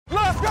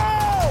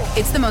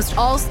It's the most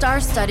all-star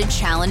studded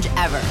challenge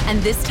ever. And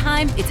this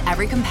time, it's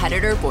every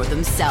competitor for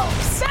themselves.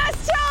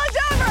 Best challenge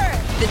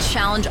ever! The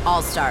Challenge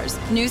All-Stars.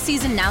 New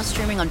season now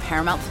streaming on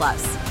Paramount+.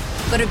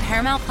 Go to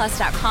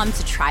ParamountPlus.com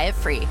to try it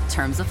free.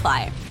 Terms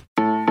apply.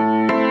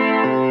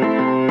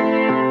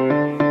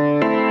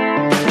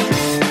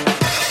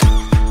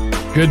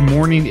 Good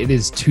morning. It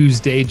is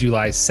Tuesday,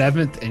 July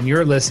 7th, and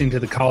you're listening to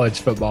the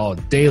College Football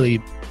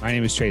Daily. My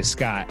name is Trey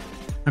Scott.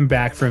 I'm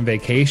back from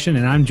vacation,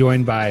 and I'm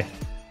joined by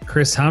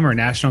Chris Hummer,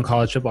 national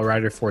college football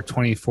writer for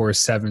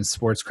 24/7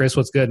 Sports. Chris,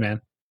 what's good, man?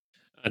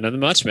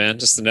 Nothing much, man.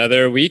 Just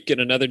another week and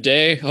another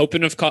day.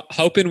 Hoping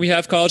we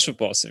have college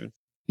football soon.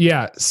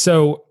 Yeah.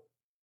 So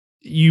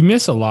you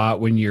miss a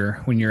lot when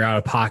you're out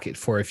of pocket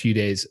for a few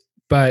days,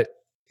 but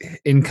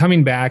in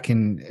coming back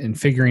and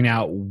figuring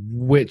out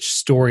which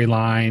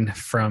storyline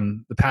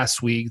from the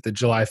past week, the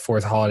July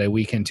 4th holiday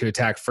weekend, to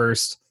attack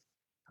first,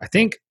 I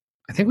think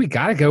we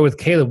got to go with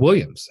Caleb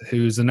Williams,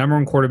 who's the number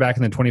one quarterback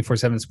in the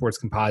 24/7 Sports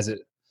composite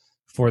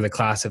for the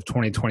class of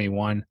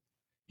 2021.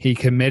 He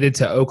committed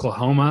to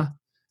Oklahoma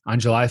on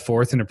July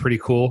 4th in a pretty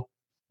cool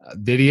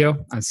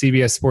video on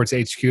CBS Sports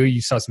HQ.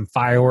 You saw some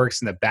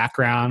fireworks in the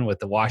background with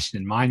the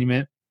Washington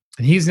Monument.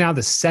 And he's now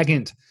the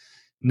second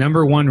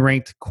number one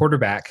ranked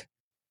quarterback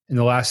in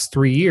the last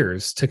 3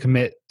 years to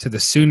commit to the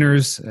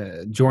Sooners,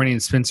 joining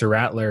Spencer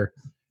Rattler,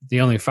 the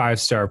only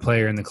five-star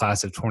player in the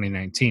class of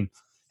 2019.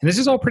 And this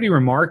is all pretty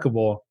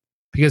remarkable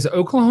because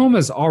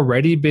Oklahoma's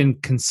already been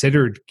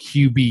considered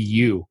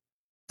QBU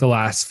the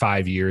last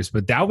 5 years,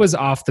 but that was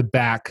off the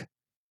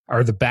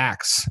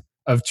backs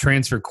of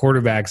transfer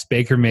quarterbacks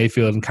Baker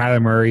Mayfield and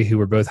Kyler Murray, who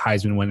were both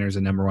Heisman winners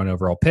and number one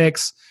overall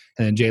picks,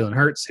 and then Jalen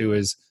Hurts, who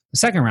is a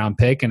second-round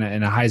pick and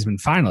a Heisman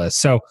finalist.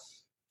 So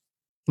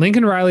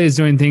Lincoln Riley is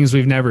doing things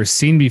we've never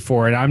seen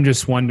before, and I'm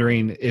just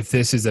wondering if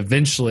this is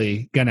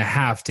eventually going to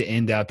have to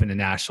end up in a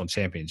national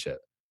championship.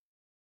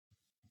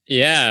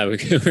 Yeah,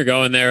 we're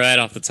going there right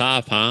off the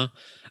top, huh?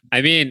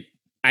 I mean,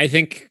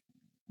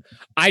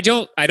 I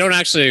don't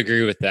actually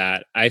agree with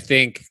that. I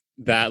think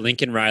that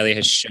Lincoln Riley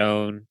has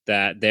shown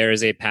that there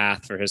is a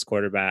path for his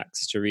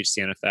quarterbacks to reach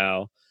the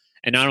NFL,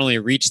 and not only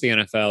reach the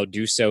NFL,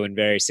 do so in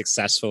very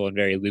successful and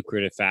very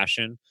lucrative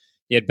fashion.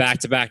 He had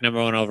back-to-back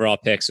number one overall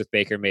picks with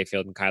Baker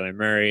Mayfield and Kyler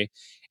Murray.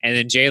 And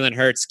then Jalen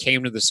Hurts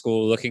came to the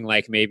school looking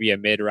like maybe a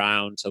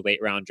mid-round to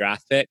late-round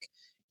draft pick.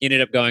 He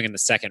ended up going in the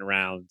second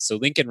round. So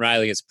Lincoln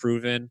Riley has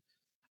proven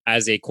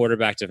as a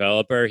quarterback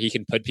developer, he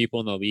can put people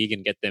in the league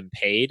and get them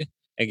paid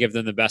and give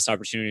them the best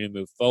opportunity to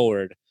move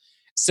forward.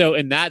 So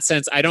in that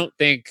sense, I don't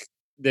think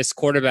this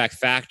quarterback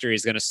factory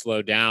is going to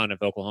slow down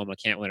if Oklahoma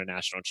can't win a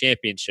national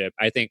championship.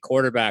 I think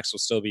quarterbacks will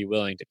still be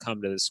willing to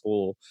come to the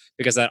school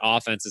because that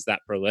offense is that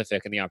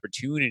prolific and the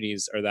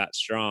opportunities are that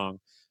strong.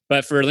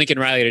 But for Lincoln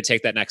Riley to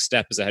take that next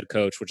step as a head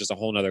coach, which is a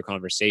whole nother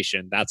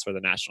conversation, that's where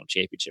the national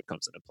championship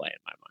comes into play in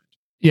my mind.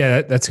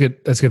 Yeah, that's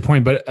good. That's a good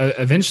point. But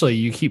eventually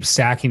you keep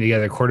stacking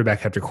together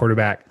quarterback after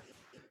quarterback,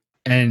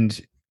 and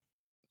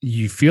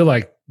you feel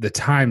like the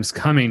time's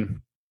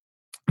coming.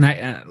 And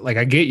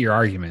I get your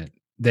argument.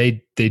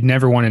 They'd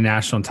never won a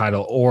national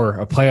title or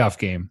a playoff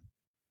game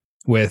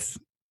with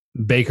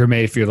Baker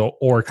Mayfield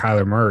or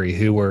Kyler Murray,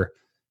 who were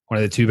one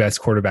of the two best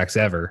quarterbacks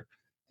ever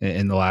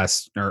in the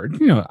last,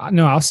 no,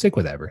 I'll stick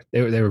with ever.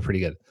 They were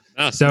pretty good.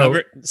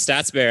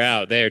 Stats bear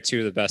out. They are two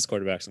of the best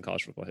quarterbacks in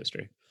college football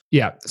history.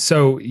 Yeah.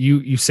 So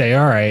you say,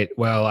 all right,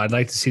 well, I'd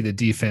like to see the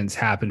defense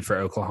happen for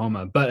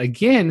Oklahoma. But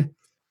again,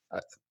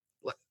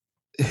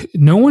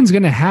 no one's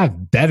going to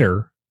have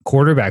better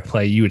quarterback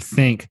play, you would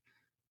think,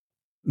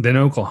 than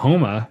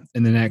Oklahoma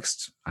in the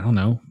next,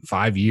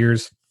 5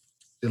 years.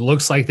 It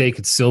looks like they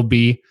could still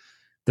be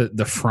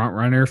the front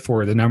runner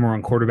for the number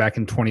one quarterback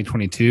in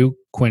 2022,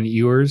 Quinn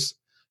Ewers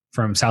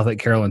from South Lake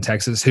Carrollton,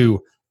 Texas,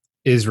 who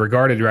is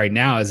regarded right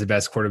now as the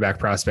best quarterback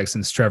prospect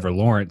since Trevor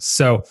Lawrence.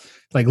 So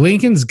like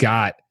Lincoln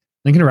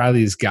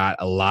Riley's got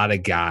a lot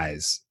of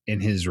guys in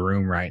his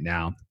room right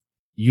now.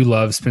 You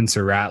love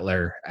Spencer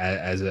Rattler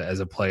as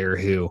a player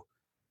who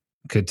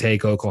could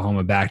take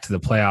Oklahoma back to the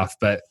playoff,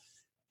 but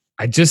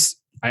I just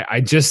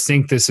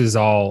think this is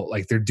all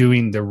like they're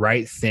doing the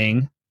right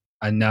thing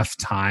enough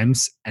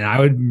times. And I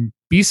would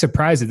be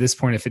surprised at this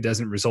point if it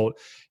doesn't result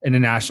in a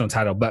national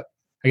title. But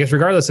I guess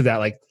regardless of that,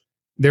 like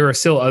there are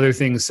still other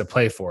things to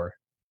play for.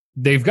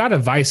 They've got a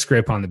vice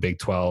grip on the Big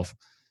 12.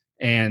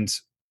 And,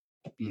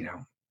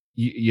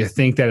 you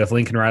think that if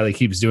Lincoln Riley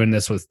keeps doing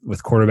this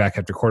with quarterback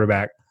after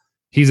quarterback,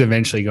 he's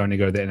eventually going to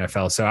go to the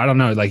NFL. So I don't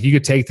know, like you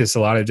could take this a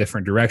lot of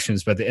different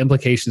directions, but the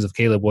implications of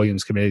Caleb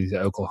Williams committing to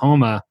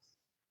Oklahoma,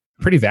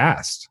 pretty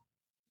vast.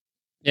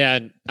 Yeah,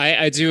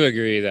 I do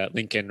agree that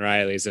Lincoln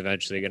Riley is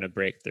eventually going to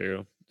break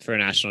through for a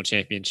national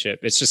championship.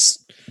 It's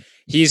just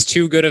he's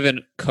too good of a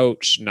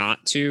coach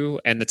not to,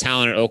 and the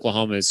talent at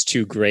Oklahoma is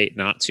too great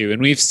not to.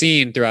 And we've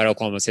seen throughout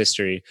Oklahoma's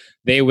history,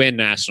 they win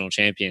national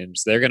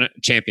championships. They're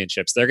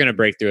going to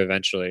break through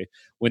eventually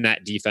when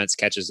that defense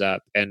catches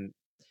up. And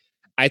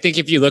I think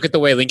if you look at the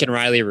way Lincoln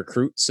Riley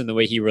recruits and the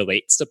way he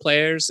relates to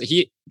players,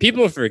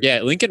 people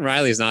forget Lincoln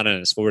Riley is not in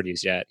his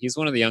 40s yet. He's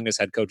one of the youngest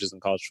head coaches in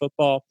college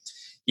football.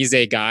 He's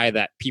a guy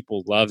that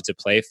people love to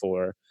play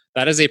for.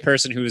 That is a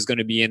person who is going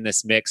to be in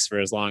this mix for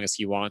as long as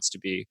he wants to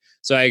be.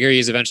 So I agree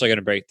he's eventually going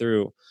to break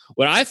through.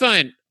 What I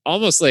find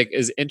almost like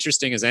as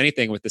interesting as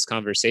anything with this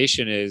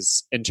conversation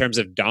is in terms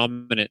of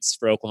dominance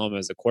for Oklahoma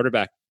as a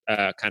quarterback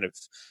kind of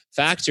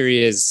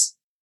factory is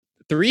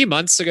 3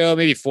 months ago,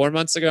 maybe 4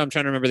 months ago, I'm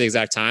trying to remember the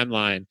exact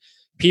timeline,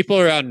 people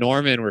around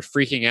Norman were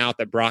freaking out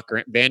that Brock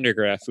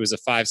Vandegrift, who was a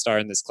 5-star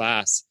in this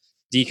class,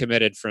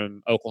 decommitted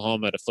from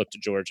Oklahoma to flip to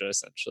Georgia,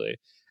 essentially.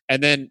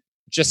 And then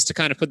just to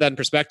kind of put that in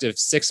perspective,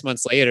 6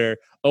 months later,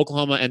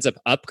 Oklahoma ends up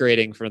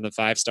upgrading from the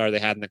 5-star they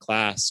had in the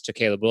class to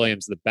Caleb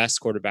Williams, the best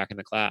quarterback in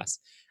the class.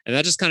 And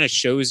that just kind of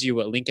shows you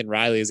what Lincoln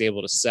Riley is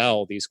able to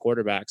sell these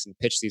quarterbacks and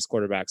pitch these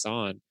quarterbacks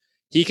on.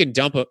 He can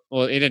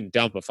he didn't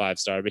dump a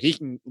 5-star, but he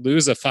can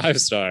lose a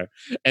 5-star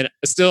and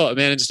still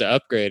manage to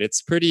upgrade.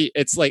 It's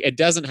like, it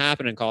doesn't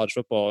happen in college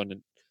football,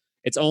 and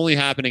it's only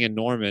happening in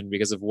Norman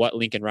because of what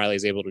Lincoln Riley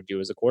is able to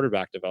do as a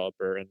quarterback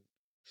developer. And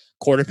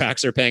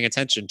quarterbacks are paying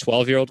attention.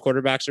 12-year-old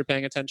quarterbacks are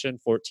paying attention.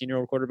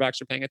 14-year-old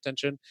quarterbacks are paying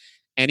attention.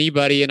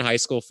 Anybody in high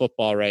school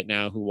football right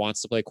now who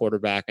wants to play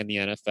quarterback in the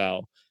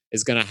NFL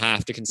is going to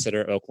have to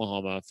consider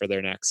Oklahoma for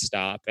their next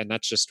stop. And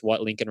that's just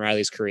what Lincoln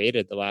Riley's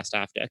created the last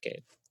half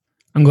decade.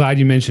 I'm glad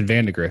you mentioned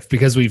Vandegrift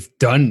because we've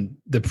done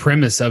the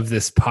premise of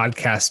this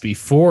podcast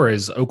before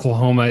is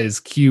Oklahoma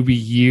is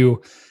QBU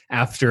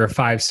after a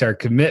 5-star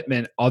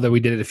commitment, although we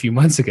did it a few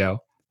months ago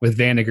with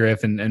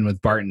Vandegrift and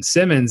with Barton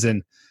Simmons.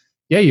 And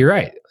yeah, you're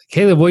right.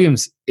 Caleb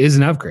Williams is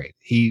an upgrade.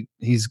 He's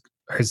his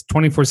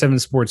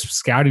 24/7 Sports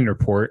scouting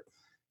report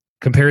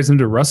compares him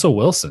to Russell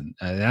Wilson.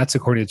 That's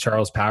according to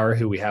Charles Power,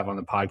 who we have on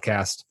the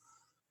podcast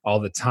all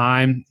the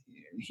time.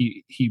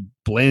 He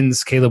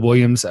blends Caleb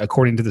Williams,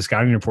 according to the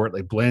scouting report,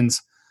 like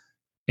blends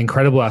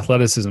incredible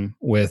athleticism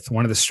with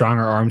one of the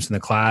stronger arms in the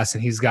class.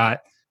 And he's got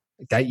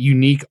that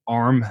unique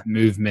arm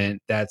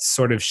movement that's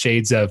sort of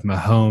shades of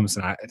Mahomes.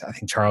 And I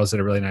think Charles did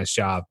a really nice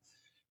job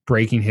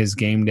breaking his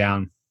game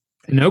down.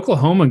 And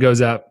Oklahoma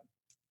goes up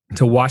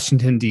to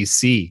Washington,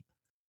 D.C.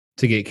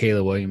 to get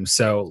Caleb Williams.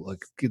 So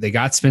look, they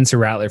got Spencer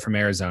Rattler from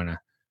Arizona,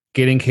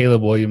 getting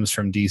Caleb Williams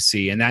from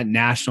D.C. And that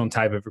national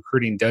type of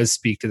recruiting does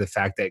speak to the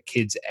fact that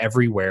kids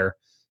everywhere,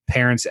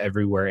 parents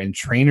everywhere, and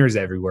trainers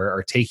everywhere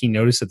are taking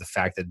notice of the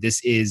fact that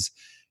this is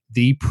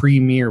the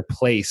premier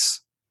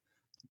place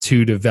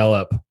to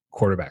develop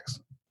quarterbacks.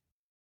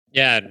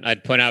 Yeah,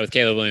 I'd point out with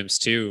Caleb Williams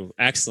too,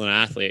 excellent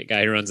athlete,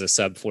 guy who runs a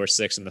sub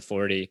 4.6 in the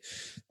 40,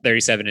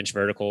 37-inch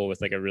vertical with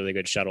like a really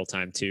good shuttle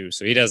time too.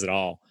 So he does it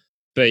all.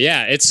 But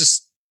yeah, it's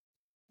just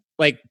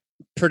like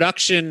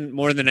production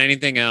more than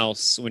anything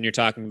else when you're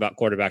talking about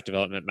quarterback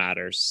development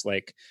matters.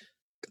 Like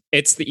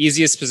it's the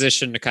easiest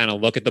position to kind of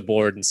look at the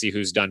board and see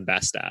who's done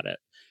best at it.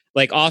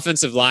 Like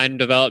offensive line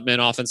development,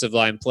 offensive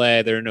line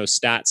play, there are no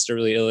stats to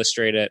really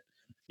illustrate it.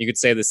 You could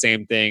say the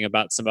same thing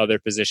about some other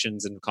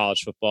positions in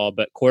college football,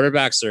 but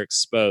quarterbacks are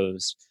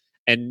exposed,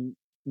 and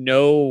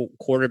no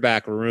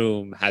quarterback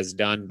room has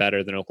done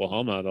better than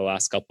Oklahoma the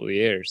last couple of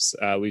years.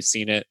 We've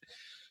seen it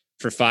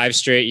for 5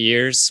 straight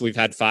years. We've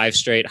had 5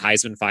 straight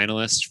Heisman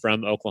finalists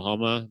from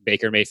Oklahoma.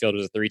 Baker Mayfield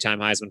was a 3-time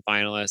Heisman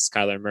finalist.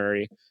 Kyler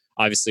Murray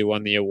obviously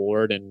won the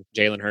award, and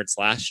Jalen Hurts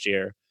last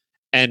year.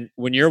 And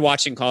when you're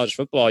watching college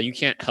football, you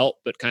can't help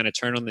but kind of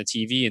turn on the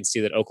TV and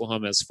see that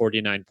Oklahoma has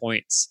 49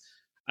 points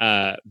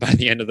by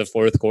the end of the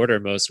 4th quarter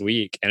most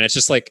week. And it's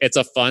just like, it's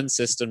a fun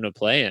system to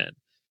play in.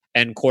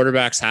 And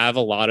quarterbacks have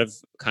a lot of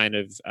kind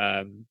of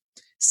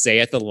say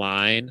at the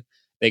line.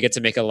 They get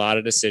to make a lot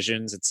of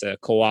decisions. It's a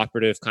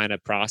cooperative kind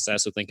of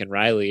process with Lincoln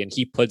Riley, and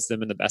he puts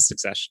them in the best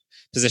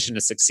position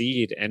to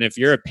succeed. And if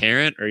you're a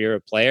parent or you're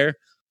a player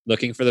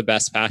looking for the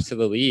best path to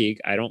the league,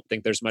 I don't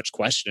think there's much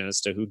question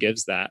as to who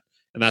gives that.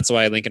 And that's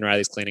why Lincoln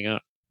Riley's cleaning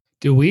up.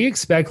 Do we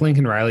expect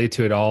Lincoln Riley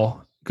to at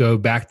all go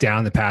back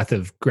down the path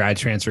of grad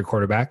transfer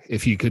quarterback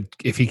if he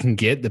can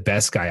get the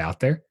best guy out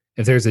there,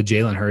 if there's a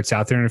Jalen Hurts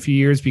out there in a few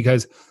years?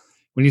 Because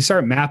when you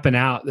start mapping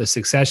out the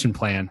succession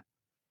plan,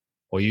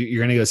 well, you're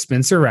going to go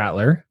Spencer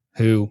Rattler,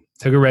 who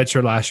took a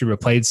redshirt last year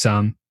but played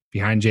some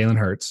behind Jalen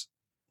Hurts.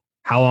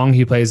 How long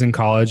he plays in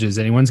college is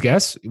anyone's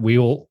guess.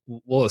 We'll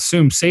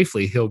assume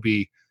safely he'll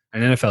be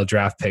an NFL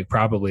draft pick,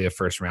 probably a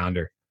first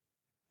rounder.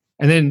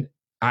 And then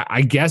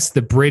I guess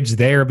the bridge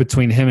there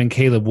between him and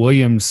Caleb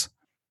Williams,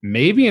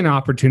 maybe an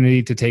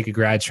opportunity to take a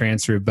grad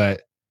transfer,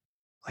 but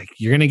like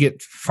you're going to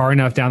get far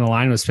enough down the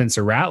line with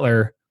Spencer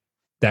Rattler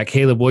that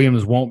Caleb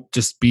Williams won't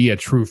just be a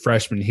true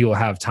freshman. He will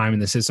have time in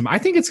the system. I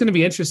think it's going to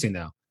be interesting,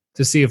 though,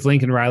 to see if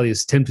Lincoln Riley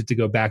is tempted to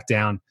go back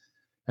down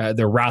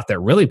the route that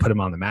really put him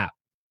on the map.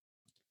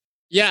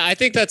 Yeah, I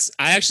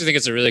actually think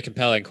it's a really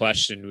compelling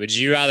question. Would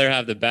you rather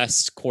have the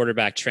best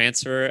quarterback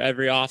transfer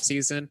every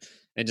offseason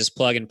and just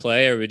plug and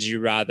play, or would you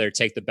rather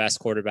take the best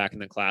quarterback in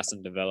the class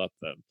and develop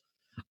them?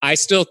 I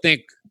still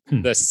think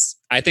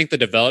I think the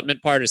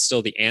development part is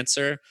still the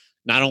answer.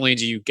 Not only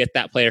do you get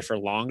that player for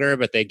longer,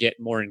 but they get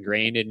more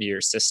ingrained into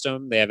your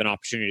system. They have an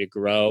opportunity to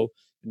grow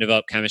and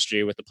develop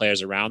chemistry with the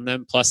players around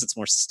them. Plus, it's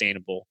more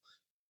sustainable.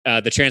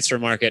 The transfer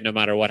market, no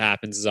matter what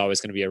happens, is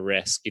always going to be a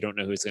risk. You don't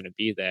know who's going to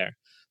be there.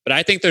 But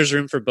I think there's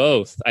room for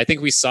both. I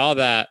think we saw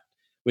that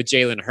with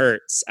Jalen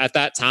Hurts. At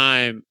that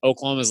time,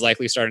 Oklahoma's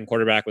likely starting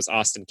quarterback was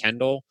Austin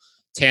Kendall.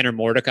 Tanner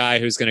Mordecai,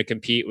 who's going to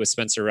compete with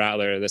Spencer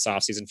Rattler this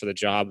offseason for the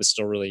job, is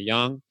still really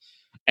young.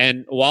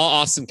 And while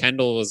Austin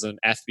Kendall was an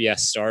FBS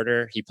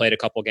starter, he played a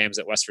couple games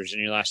at West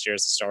Virginia last year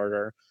as a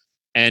starter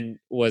and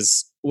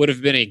would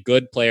have been a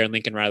good player in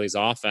Lincoln Riley's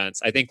offense.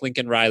 I think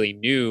Lincoln Riley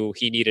knew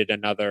he needed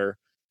another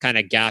kind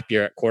of gap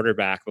year at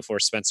quarterback before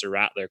Spencer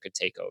Rattler could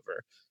take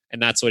over.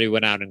 And that's what he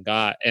went out and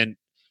got. And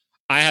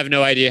I have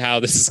no idea how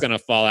this is going to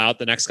fall out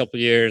the next couple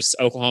of years.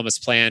 Oklahoma's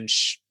plan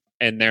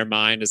in their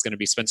mind is going to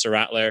be Spencer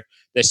Rattler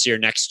this year,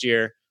 next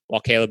year,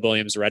 while Caleb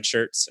Williams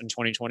redshirts in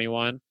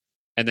 2021.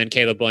 And then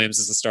Caleb Williams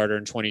is the starter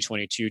in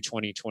 2022,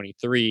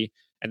 2023.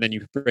 And then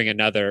you bring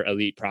another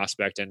elite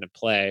prospect into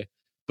play.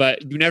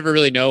 But you never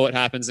really know what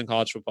happens in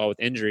college football with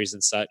injuries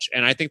and such.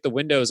 And I think the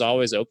window is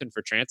always open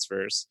for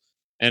transfers.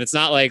 And it's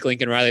not like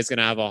Lincoln Riley is going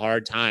to have a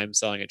hard time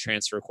selling a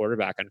transfer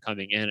quarterback and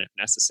coming in if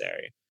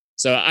necessary.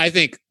 So I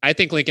think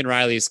Lincoln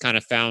Riley's kind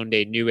of found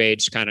a new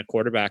age kind of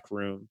quarterback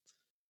room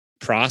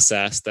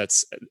process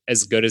that's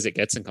as good as it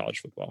gets in college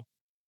football.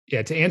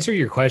 Yeah, to answer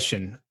your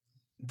question,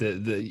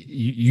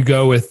 you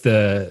go with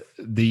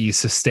the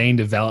sustained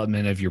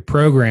development of your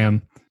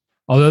program,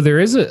 although there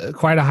is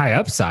quite a high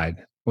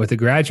upside with a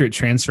graduate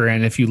transfer.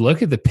 And if you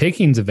look at the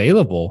pickings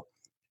available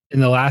in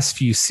the last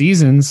few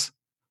seasons,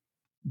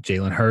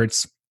 Jalen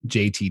Hurts,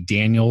 JT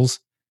Daniels,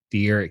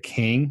 De'Aaron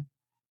King,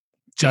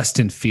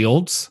 Justin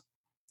Fields,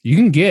 you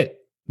can get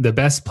the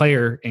best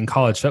player in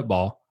college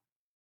football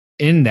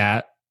in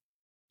that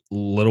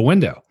little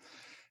window.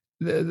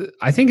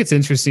 I think it's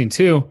interesting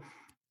too.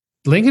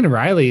 Lincoln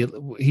Riley,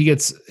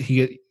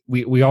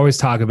 we always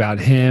talk about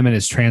him and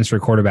his transfer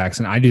quarterbacks,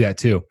 and I do that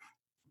too.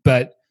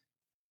 But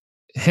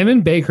him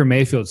and Baker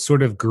Mayfield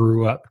sort of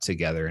grew up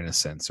together in a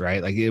sense,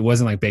 right? Like it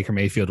wasn't like Baker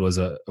Mayfield was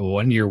a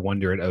one-year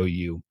wonder at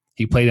OU.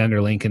 He played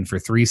under Lincoln for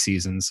 3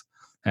 seasons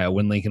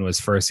when Lincoln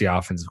was first the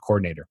offensive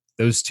coordinator.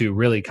 Those two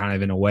really kind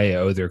of in a way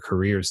owe their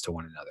careers to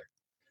one another.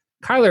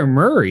 Kyler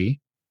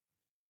Murray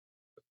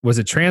was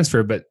a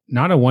transfer, but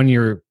not a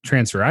one-year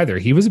transfer either.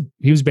 He was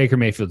Baker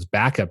Mayfield's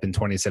backup in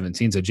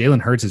 2017. So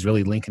Jalen Hurts is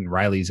really Lincoln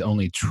Riley's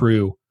only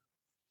true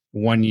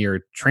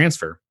one-year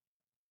transfer.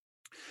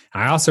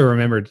 I also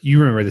remembered, you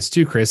remember this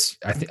too, Chris.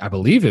 I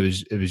believe it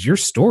was your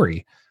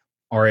story,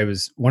 or it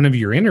was one of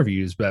your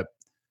interviews. But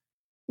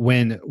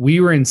when we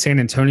were in San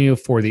Antonio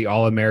for the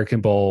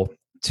All-American Bowl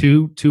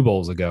two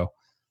bowls ago,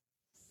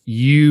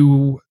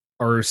 you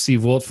or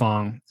Steve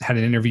Wiltfong had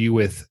an interview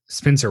with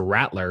Spencer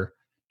Rattler,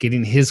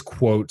 getting his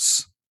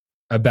quotes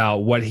about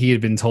what he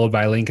had been told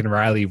by Lincoln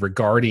Riley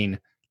regarding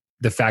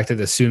the fact that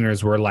the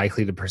Sooners were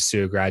likely to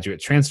pursue a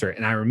graduate transfer.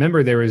 And I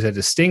remember there was a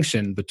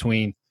distinction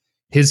between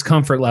his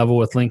comfort level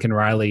with Lincoln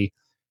Riley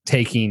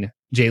taking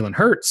Jalen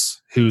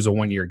Hurts, who's a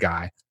one-year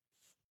guy,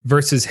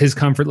 versus his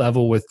comfort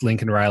level with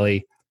Lincoln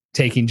Riley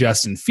taking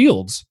Justin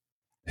Fields,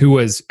 who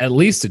was at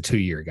least a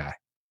 2-year guy.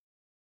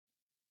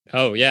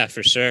 Oh yeah,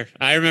 for sure.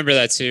 I remember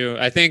that too.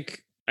 I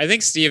think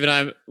Steve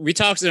and we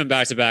talked to him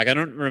back to back. I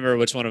don't remember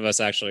which one of us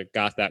actually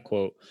got that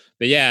quote,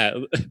 but yeah,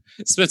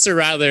 Spencer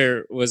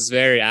Rattler was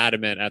very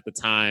adamant at the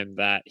time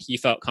that he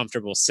felt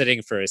comfortable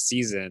sitting for a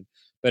season,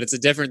 but it's a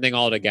different thing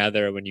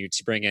altogether when you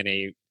bring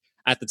in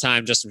at the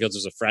time, Justin Fields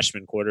was a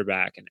freshman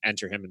quarterback and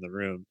enter him in the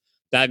room.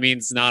 That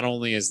means not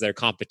only is there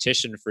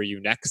competition for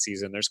you next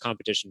season, there's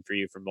competition for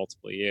you for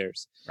multiple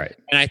years. Right.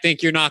 And I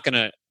think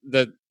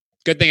the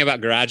good thing about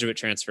graduate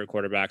transfer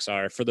quarterbacks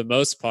are, for the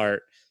most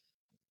part,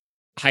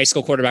 high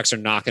school quarterbacks are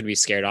not going to be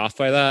scared off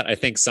by that. I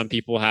think some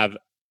people have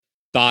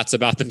thoughts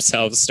about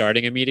themselves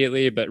starting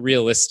immediately, but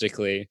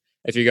realistically,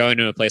 if you're going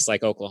to a place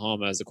like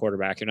Oklahoma as a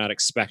quarterback, you're not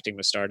expecting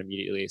to start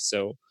immediately.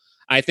 So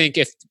I think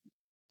if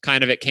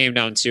kind of it came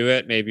down to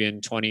it, maybe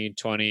in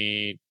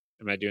 2020,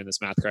 am I doing this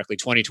math correctly?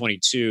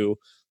 2022,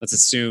 let's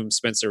assume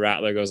Spencer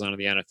Rattler goes on to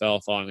the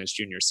NFL following his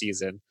junior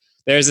season.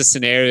 There's a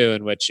scenario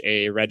in which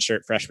a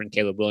redshirt freshman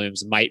Caleb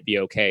Williams might be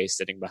okay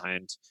sitting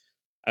behind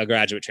a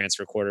graduate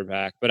transfer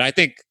quarterback. But I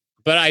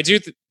do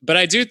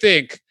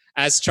think,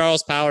 as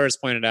Charles Powers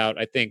pointed out,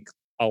 I think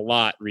a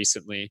lot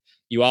recently,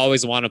 you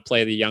always want to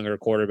play the younger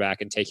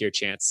quarterback and take your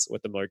chance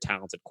with the more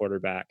talented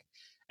quarterback.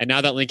 And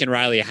now that Lincoln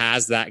Riley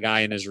has that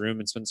guy in his room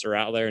in Spencer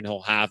Rattler, and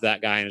he'll have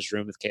that guy in his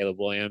room with Caleb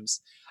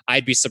Williams,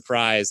 I'd be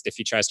surprised if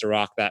he tries to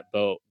rock that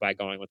boat by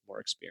going with more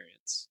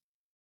experience.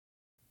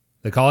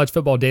 The College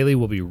Football Daily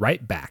will be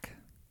right back.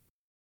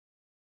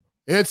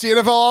 It's the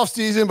NFL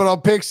offseason, but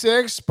on Pick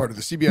Six, part of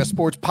the CBS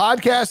Sports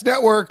Podcast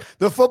Network,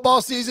 the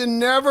football season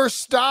never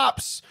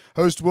stops.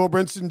 Host Will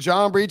Brinson,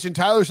 John Breach, and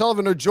Tyler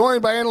Sullivan are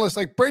joined by analysts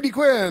like Brady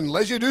Quinn,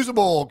 Lesia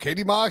Duzable,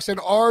 Katie Mox, and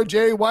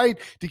RJ White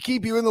to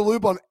keep you in the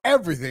loop on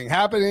everything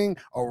happening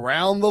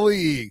around the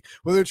league.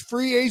 Whether it's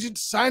free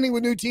agents signing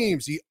with new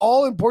teams, the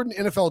all-important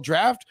NFL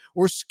draft,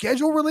 or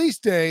schedule release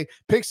day,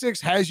 Pick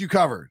Six has you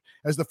covered.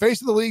 As the face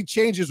of the league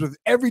changes with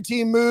every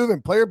team move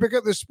and player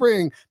pickup this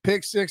spring,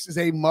 Pick Six is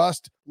a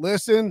must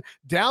listen.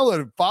 Download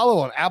and follow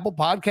on Apple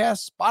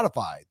Podcasts,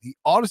 Spotify, the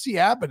Odyssey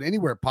app, and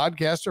anywhere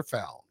podcasts are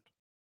found.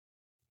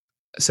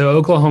 So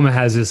Oklahoma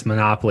has this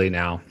monopoly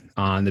now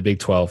on the Big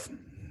 12,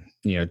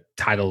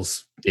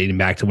 titles dating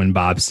back to when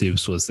Bob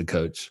Stoops was the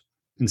coach,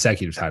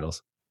 consecutive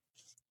titles.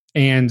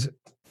 And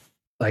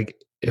like,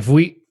 if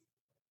we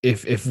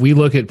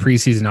look at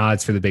preseason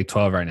odds for the Big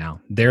 12 right now,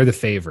 they're the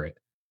favorite,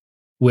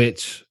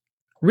 which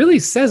really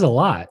says a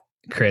lot,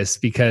 Chris,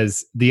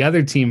 because the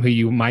other team who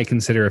you might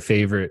consider a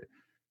favorite,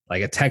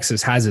 like a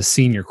Texas, has a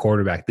senior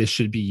quarterback. This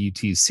should be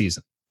UT's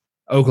season.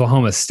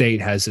 Oklahoma State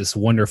has this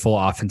wonderful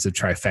offensive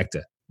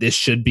trifecta. This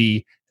should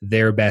be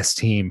their best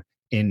team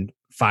in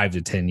 5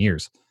 to 10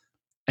 years.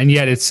 And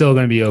yet it's still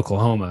going to be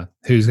Oklahoma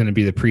who's going to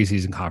be the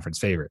preseason conference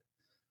favorite.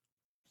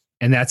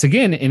 And that's,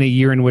 again, in a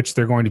year in which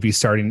they're going to be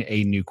starting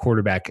a new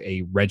quarterback,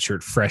 a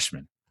redshirt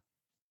freshman.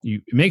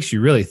 It makes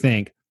you really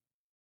think,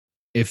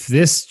 if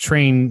this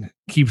train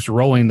keeps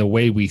rolling the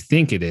way we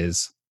think it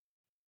is,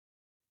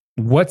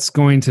 what's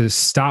going to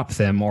stop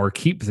them or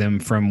keep them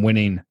from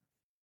winning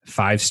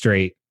 5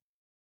 straight,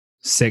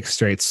 6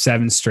 straight,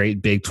 7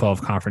 straight Big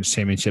 12 conference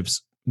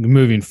championships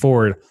moving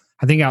forward?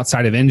 I think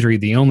outside of injury,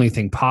 the only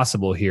thing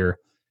possible here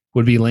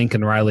would be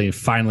Lincoln Riley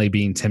finally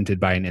being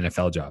tempted by an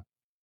NFL job.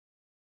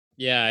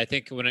 Yeah, I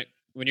think when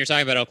you're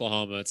talking about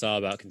Oklahoma, it's all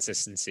about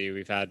consistency.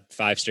 We've had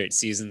 5 straight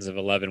seasons of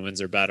 11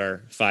 wins or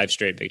better, 5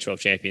 straight Big 12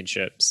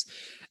 championships.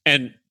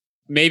 And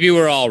maybe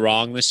we're all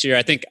wrong this year.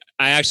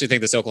 I actually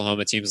think this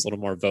Oklahoma team is a little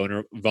more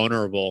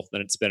vulnerable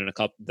than it's been in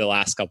the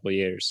last couple of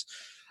years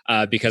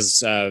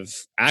because of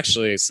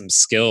actually some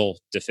skill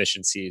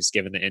deficiencies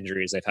given the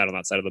injuries they've had on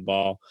that side of the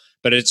ball.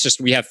 But it's just,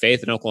 we have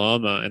faith in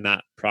Oklahoma and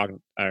that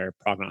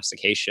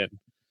prognostication.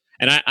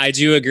 And I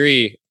do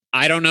agree.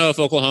 I don't know if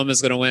Oklahoma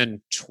is going to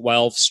win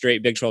 12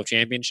 straight Big 12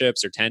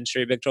 championships or 10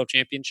 straight Big 12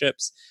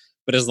 championships,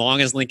 but as long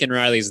as Lincoln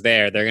Riley's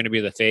there, they're going to be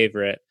the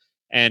favorite.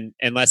 And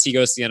unless he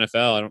goes to the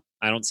NFL,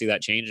 I don't see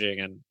that changing.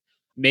 And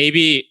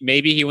maybe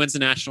he wins the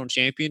national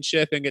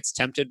championship and gets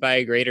tempted by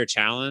a greater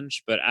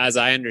challenge. But as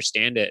I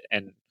understand it,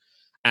 and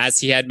as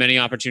he had many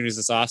opportunities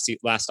this last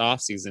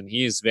offseason,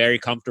 he is very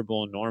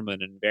comfortable in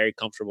Norman and very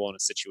comfortable in a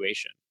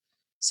situation.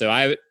 So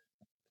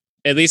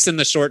at least in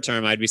the short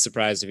term, I'd be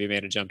surprised if he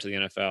made a jump to the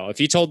NFL. If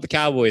he told the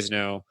Cowboys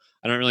no,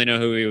 I don't really know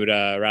who he would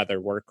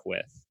rather work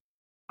with.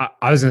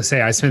 I was going to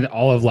say, I spent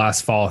all of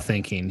last fall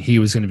thinking he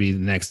was going to be the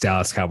next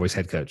Dallas Cowboys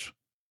head coach.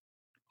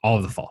 All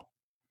of the fall.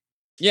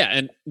 Yeah,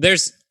 and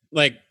there's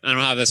I don't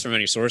have this from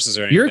any sources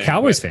or anything. You're a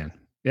Cowboys fan.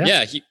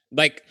 Yeah.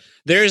 Yeah,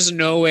 there's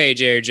no way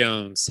Jerry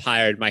Jones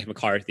hired Mike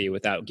McCarthy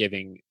without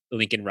giving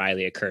Lincoln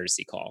Riley a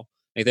courtesy call.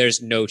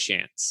 There's no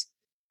chance.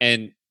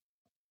 And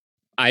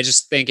I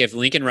just think if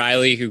Lincoln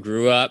Riley, who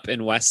grew up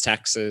in West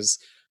Texas,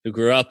 who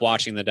grew up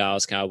watching the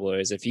Dallas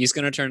Cowboys, if he's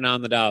going to turn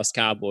down the Dallas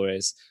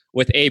Cowboys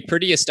with a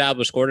pretty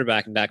established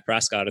quarterback in Dak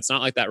Prescott, it's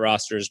not like that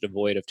roster is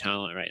devoid of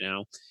talent right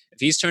now. If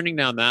he's turning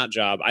down that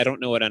job, I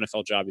don't know what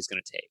NFL job he's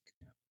going to take.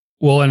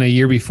 Well, in a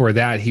year before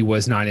that, he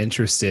was not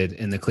interested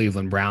in the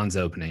Cleveland Browns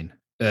opening.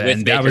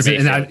 And that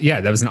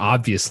was an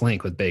obvious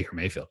link with Baker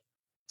Mayfield.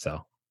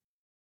 So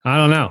I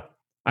don't know.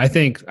 I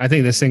think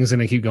this thing is going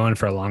to keep going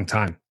for a long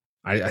time.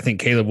 I think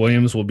Caleb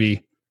Williams will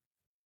be.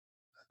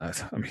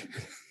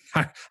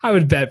 I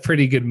would bet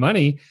pretty good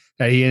money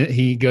that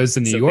he goes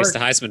to New York.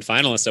 At least a Heisman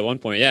finalist at one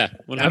point. Yeah,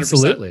 100%.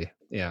 Absolutely.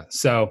 Yeah.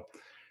 So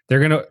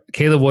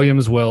Caleb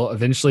Williams will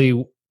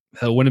eventually,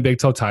 he'll win a Big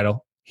 12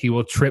 title. He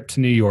will trip to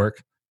New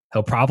York.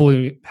 He'll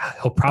probably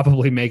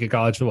make a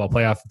college football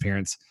playoff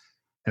appearance,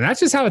 and that's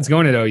just how it's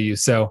going at OU.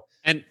 So,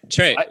 and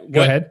Trey,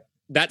 go ahead.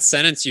 That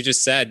sentence you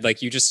just said,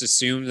 you just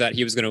assumed that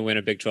he was going to win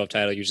a Big 12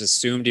 title. You just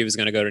assumed he was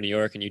going to go to New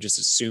York, and you just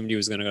assumed he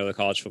was going to go to the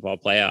college football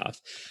playoff.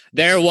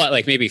 There are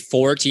maybe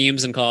 4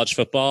 teams in college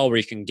football where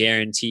you can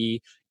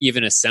guarantee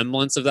even a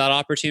semblance of that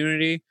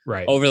opportunity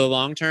over the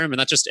long term. And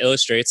that just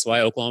illustrates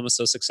why Oklahoma is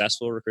so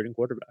successful recruiting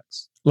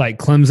quarterbacks. Like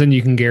Clemson,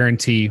 you can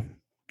guarantee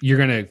you're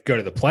going to go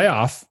to the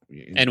playoff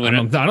and win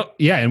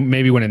and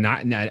maybe win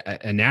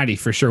a natty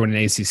for sure. Win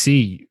an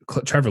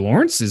ACC. Trevor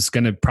Lawrence is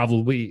going to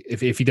probably, if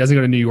he doesn't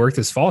go to New York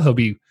this fall, he'll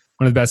be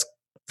one of the best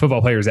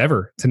football players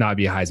ever to not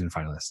be a Heisman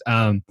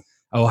finalist.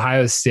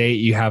 Ohio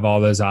State, you have all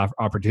those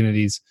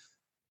opportunities.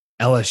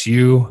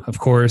 LSU, of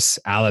course,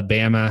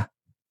 Alabama,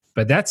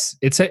 but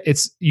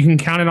you can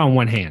count it on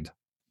one hand.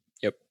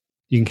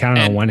 You can count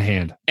it on one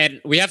hand. And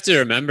we have to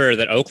remember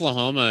that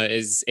Oklahoma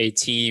is a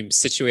team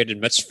situated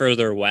much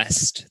further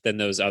west than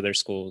those other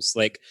schools.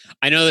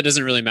 I know that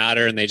doesn't really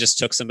matter, and they just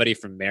took somebody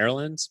from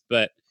Maryland,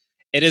 but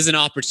it is an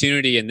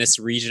opportunity in this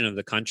region of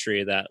the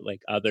country that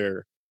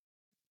other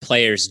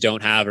players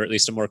don't have, or at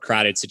least a more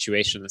crowded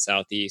situation in the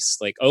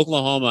Southeast.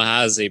 Oklahoma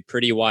has a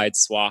pretty wide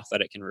swath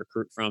that it can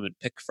recruit from and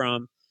pick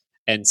from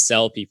and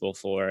sell people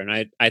for.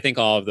 And I think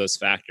all of those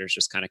factors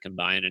just kind of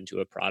combine into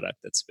a product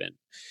that's been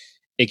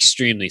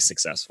extremely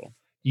successful.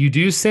 You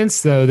do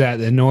sense, though, that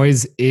the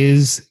noise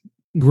is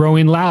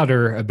growing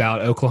louder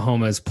about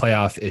Oklahoma's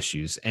playoff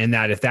issues, and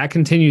that if that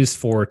continues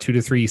for 2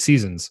 to 3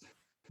 seasons,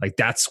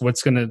 that's what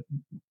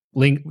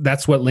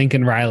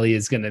Lincoln Riley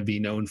is going to be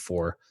known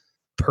for,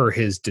 per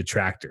his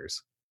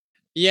detractors.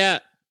 Yeah,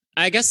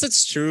 I guess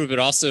that's true. But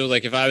also,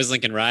 if I was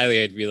Lincoln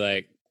Riley, I'd be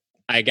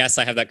I guess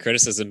I have that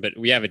criticism, but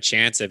we have a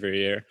chance every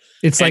year.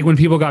 It's like when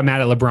people got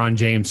mad at LeBron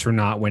James for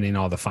not winning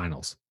all the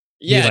finals.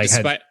 Yeah,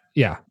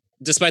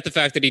 Despite the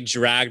fact that he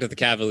dragged the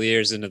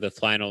Cavaliers into the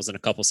finals in a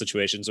couple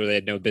situations where they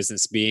had no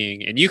business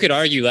being. And you could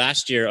argue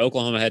last year,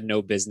 Oklahoma had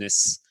no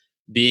business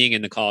being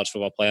in the college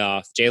football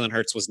playoff. Jalen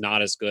Hurts was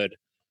not as good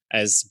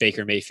as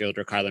Baker Mayfield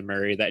or Kyler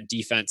Murray. That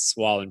defense,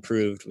 while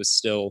improved, was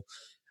still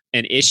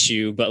an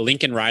issue. But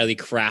Lincoln Riley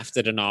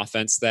crafted an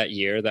offense that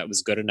year that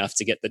was good enough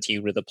to get the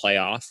team to the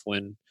playoff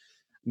when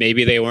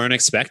maybe they weren't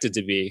expected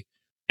to be.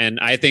 And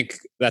I think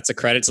that's a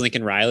credit to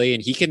Lincoln Riley,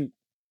 and he can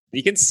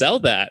sell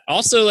that.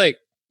 Also, like,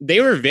 they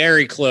were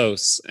very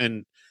close,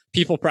 and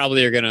people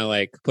probably are going to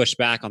like push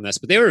back on this,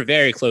 but they were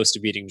very close to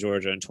beating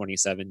Georgia in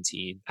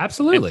 2017.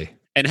 Absolutely.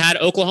 And had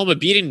Oklahoma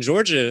beaten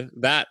Georgia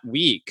that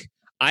week,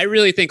 I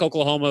really think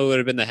Oklahoma would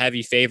have been the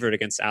heavy favorite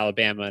against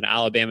Alabama, an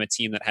Alabama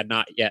team that had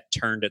not yet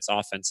turned its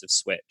offensive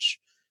switch.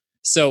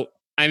 So,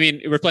 I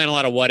mean, we're playing a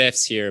lot of what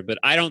ifs here, but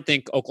I don't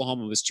think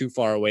Oklahoma was too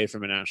far away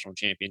from a national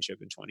championship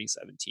in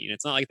 2017.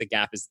 It's not like the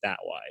gap is that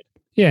wide.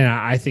 Yeah,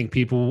 I think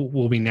people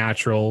will be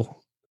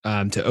natural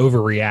to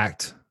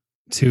overreact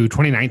to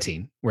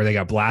 2019, where they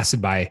got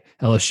blasted by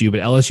LSU, but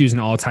LSU is an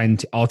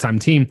all-time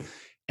team.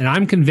 And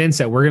I'm convinced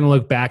that we're going to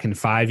look back in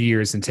 5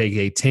 years and take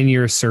a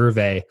 10-year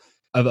survey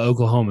of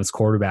Oklahoma's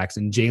quarterbacks,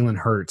 and Jalen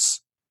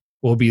Hurts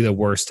will be the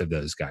worst of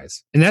those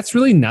guys. And that's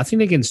really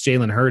nothing against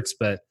Jalen Hurts,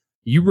 but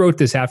you wrote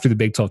this after the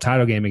Big 12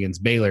 title game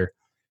against Baylor.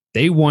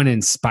 They won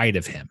in spite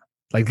of him.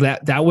 Like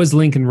that was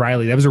Lincoln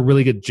Riley. That was a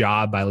really good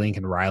job by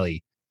Lincoln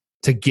Riley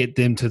to get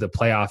them to the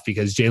playoff,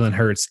 because Jalen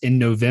Hurts in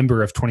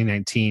November of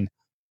 2019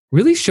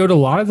 really showed a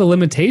lot of the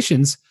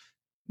limitations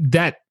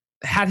that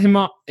had him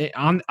on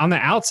the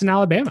outs in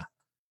Alabama.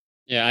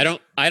 Yeah,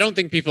 I don't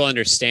think people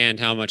understand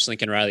how much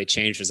Lincoln Riley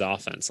changed his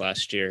offense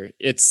last year.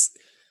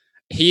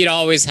 He'd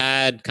always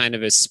had kind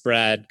of a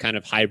spread, kind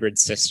of hybrid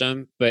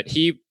system, but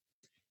he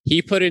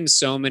put in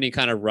so many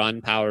kind of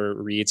run power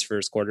reads for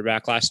his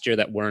quarterback last year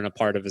that weren't a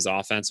part of his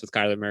offense with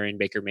Kyler Murray and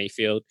Baker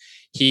Mayfield.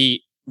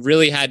 He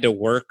really had to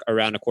work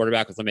around a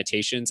quarterback with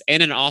limitations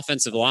and an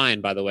offensive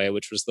line, by the way,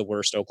 which was the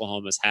worst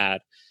Oklahoma's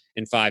had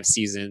in 5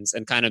 seasons,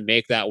 and kind of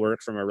make that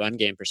work from a run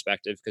game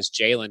perspective, because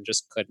Jalen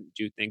just couldn't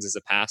do things as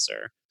a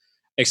passer,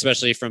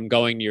 especially from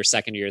going to your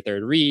second or your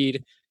third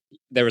read.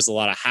 There was a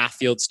lot of half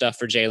field stuff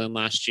for Jalen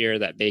last year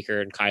that Baker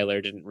and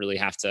Kyler didn't really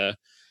have to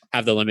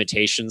have the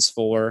limitations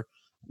for.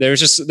 There was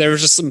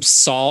just some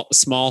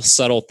small,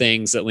 subtle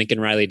things that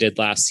Lincoln Riley did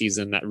last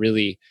season that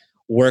really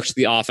worked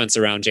the offense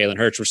around Jalen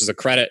Hurts, which is a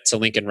credit to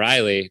Lincoln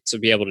Riley to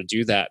be able to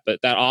do that. But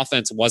that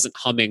offense wasn't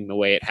humming the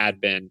way it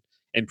had been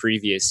in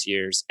previous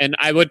years. And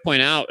I would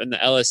point out in the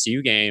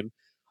LSU game,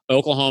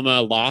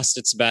 Oklahoma lost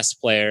its best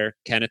player,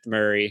 Kenneth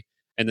Murray,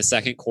 in the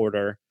second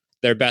quarter.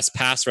 Their best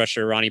pass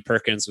rusher, Ronnie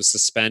Perkins, was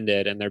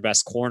suspended, and their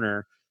best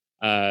corner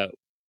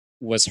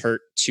was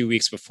hurt 2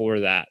 weeks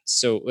before that.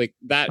 So like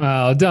that.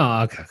 Oh,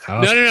 dog.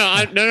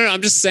 No.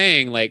 I'm just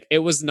saying, like, it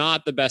was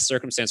not the best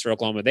circumstance for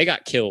Oklahoma. They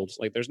got killed.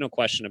 Like, there's no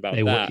question about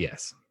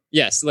that.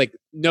 Yes, like,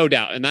 no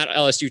doubt. And that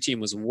LSU team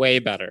was way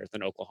better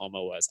than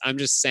Oklahoma was. I'm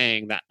just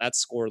saying that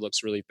score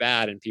looks really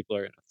bad, and people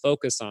are going to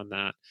focus on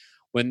that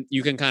when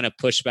you can kind of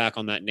push back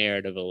on that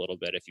narrative a little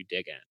bit if you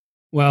dig in.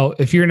 Well,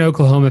 if you're an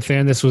Oklahoma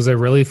fan, this was a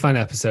really fun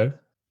episode.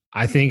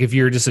 I think if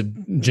you're just a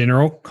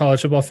general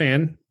college football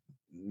fan,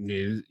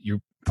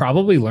 you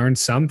probably learned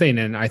something.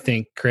 And I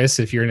think, Chris,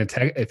 if you're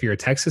a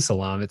Texas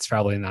alum, it's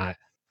probably not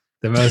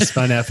the most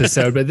fun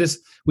episode. But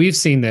we've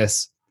seen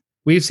this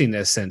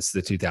since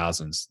the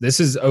 2000s.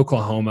 This is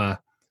Oklahoma.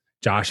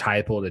 Josh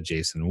Heupel to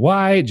Jason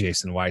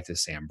White to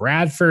Sam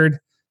Bradford.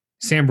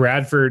 Sam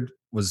Bradford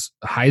was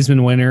a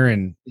Heisman winner,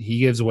 and he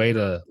gives way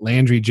to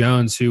Landry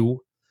Jones,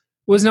 who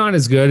was not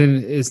as good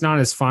and is not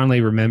as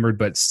fondly remembered,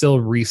 but still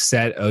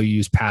reset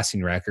OU's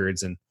passing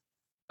records. And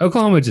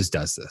Oklahoma just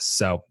does this.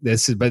 So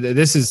this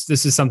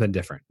is something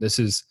different. This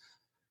is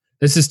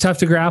tough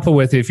to grapple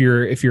with if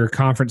you're a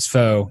conference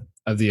foe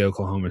of the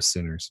Oklahoma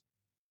Sooners.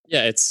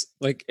 Yeah, it's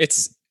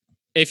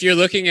if you're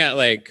looking at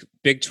like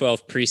Big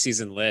 12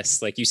 preseason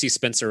lists, like you see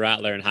Spencer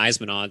Rattler and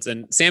Heisman odds,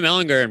 and Sam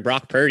Ehlinger and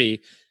Brock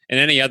Purdy in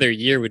any other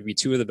year would be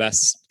two of the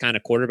best kind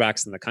of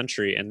quarterbacks in the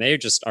country. And they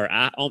just are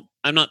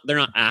they're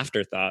not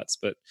afterthoughts,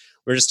 but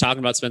we're just talking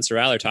about Spencer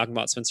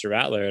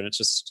Rattler, and it's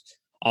just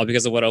all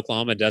because of what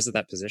Oklahoma does at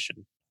that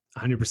position.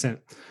 100%.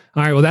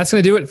 All right. Well, that's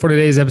going to do it for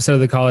today's episode of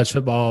the College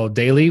Football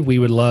Daily. We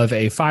would love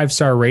a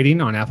 5-star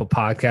rating on Apple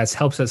Podcasts.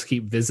 Helps us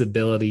keep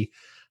visibility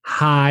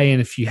high.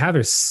 And if you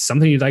have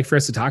something you'd like for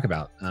us to talk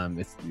about,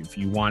 if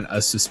you want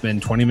us to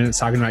spend 20 minutes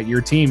talking about your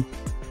team,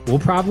 we'll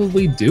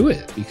probably do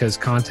it, because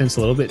content's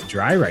a little bit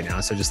dry right now.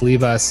 So just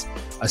leave us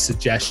a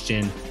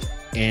suggestion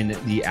in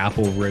the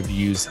Apple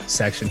reviews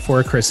section.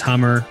 For Chris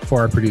Hummer, for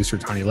our producer,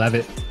 Tony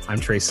Levitt, I'm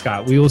Trey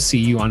Scott. We will see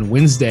you on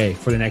Wednesday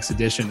for the next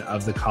edition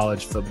of the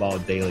College Football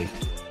Daily.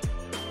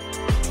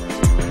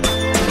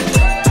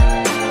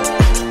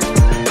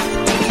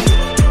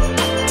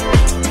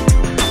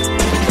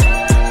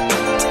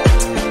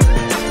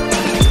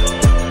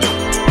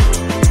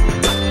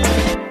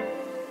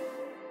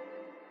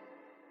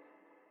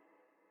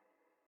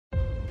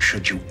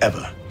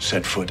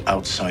 set foot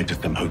outside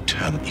of the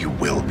hotel, you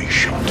will be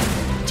shot.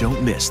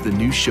 Don't miss the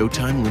new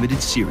Showtime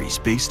limited series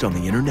based on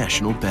the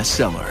international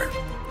bestseller.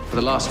 For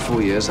the last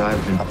 4 years,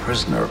 I've been a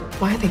prisoner.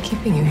 Why are they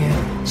keeping you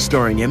here?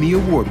 Starring Emmy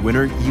Award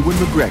winner Ewan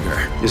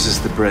McGregor. This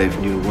is the brave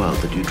new world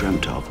that you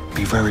dreamt of.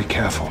 Be very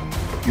careful.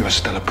 You are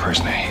still a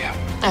prisoner here.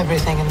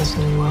 Everything in this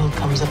new world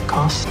comes at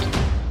cost.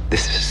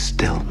 This is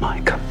still my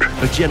country.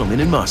 A Gentleman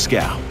in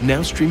Moscow,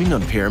 now streaming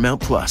on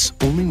Paramount Plus,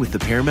 only with the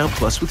Paramount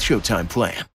Plus with Showtime plan.